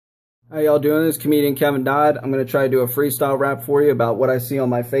How y'all doing? This is comedian Kevin Dodd. I'm going to try to do a freestyle rap for you about what I see on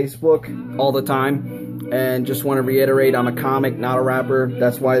my Facebook all the time. And just want to reiterate, I'm a comic, not a rapper.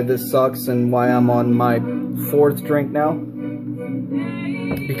 That's why this sucks and why I'm on my 4th drink now.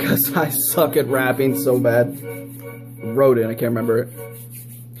 Because I suck at rapping so bad. Wrote it, I can't remember it.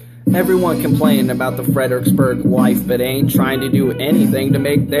 Everyone complaining about the Fredericksburg life, but ain't trying to do anything to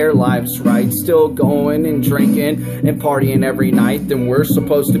make their lives right. Still going and drinking and partying every night. Then we're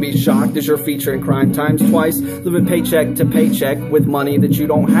supposed to be shocked as you're featuring crime times twice. Living paycheck to paycheck with money that you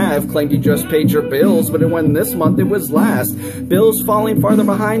don't have. Claimed you just paid your bills, but it wasn't this month, it was last. Bills falling farther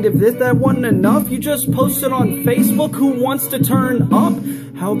behind. If that wasn't enough, you just posted on Facebook who wants to turn up.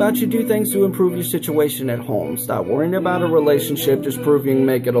 How about you do things to improve your situation at home? Stop worrying about a relationship, just prove you can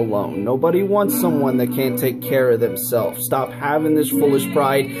make it alone. Nobody wants someone that can't take care of themselves. Stop having this foolish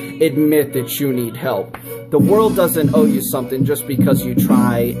pride. Admit that you need help. The world doesn't owe you something just because you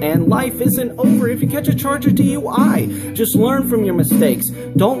try. And life isn't over if you catch a charge of DUI. Just learn from your mistakes.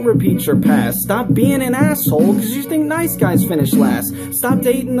 Don't repeat your past. Stop being an asshole because you think nice guys finish last. Stop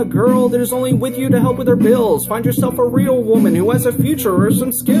dating the girl that is only with you to help with her bills. Find yourself a real woman who has a future or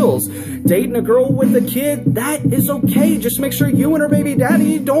some skills. Dating a girl with a kid, that is okay. Just make sure you and her baby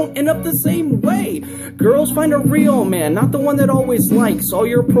daddy don't end up the same way. Girls, find a real man, not the one that always likes all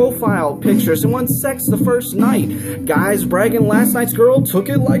your profile pictures and wants sex the first night. Guys bragging last night's girl took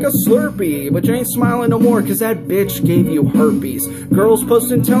it like a Slurpee, but you ain't smiling no more cause that bitch gave you herpes. Girls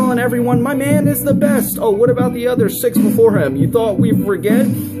posting telling everyone my man is the best. Oh, what about the other 6 before him? You thought we'd forget?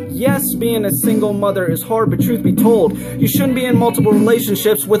 Yes, being a single mother is hard, but truth be told, you shouldn't be in multiple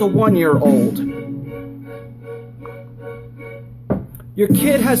relationships with a 1-year-old. Your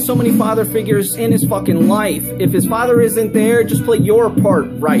kid has so many father figures in his fucking life. If his father isn't there, just play your part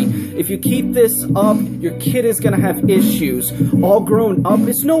right. If you keep this up, your kid is gonna have issues. All grown up,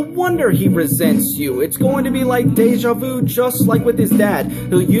 it's no wonder he resents you. It's going to be like deja vu, just like with his dad.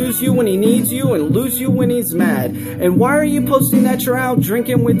 He'll use you when he needs you and lose you when he's mad. And why are you posting that you're out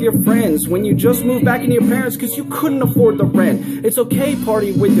drinking with your friends when you just moved back into your parents because you couldn't afford the rent? It's okay,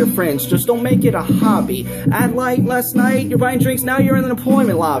 party with your friends, just don't make it a hobby. At light last night, you're buying drinks, now you're in an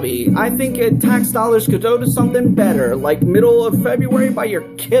employment lobby. I think tax dollars could go to something better, like middle of February, buy your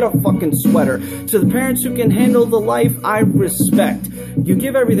kid a fucking sweater. To the parents who can handle the life I respect, you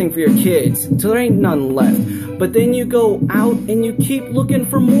give everything for your kids till there ain't none left, but then you go out and you keep looking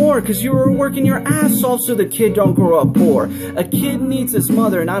for more because you were working your ass off so the kid don't grow up poor. A kid needs his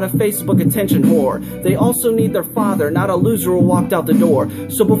mother, not a Facebook attention whore. They also need their father, not a loser who walked out the door.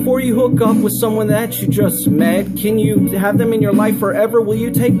 So before you hook up with someone that you just met, can you have them in your life forever? Will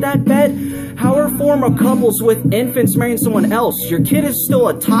you take that bet? How are former couples with infants marrying someone else? Your kid is still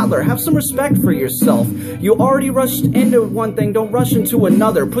a toddler. Have some respect for yourself. You already rushed into one thing, don't rush into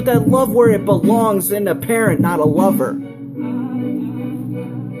another. Put that love where it belongs, in a parent, not a lover.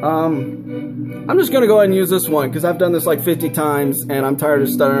 I'm just gonna go ahead and use this one because I've done this like 50 times and I'm tired of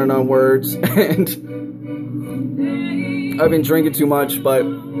stuttering on words and I've been drinking too much, but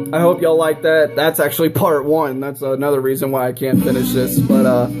I hope y'all like that. That's actually part 1. That's another reason why I can't finish this, but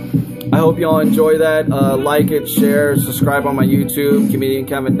I hope y'all enjoy that. Like it, share, subscribe on my YouTube, comedian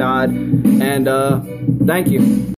Kevin Dodd, and thank you.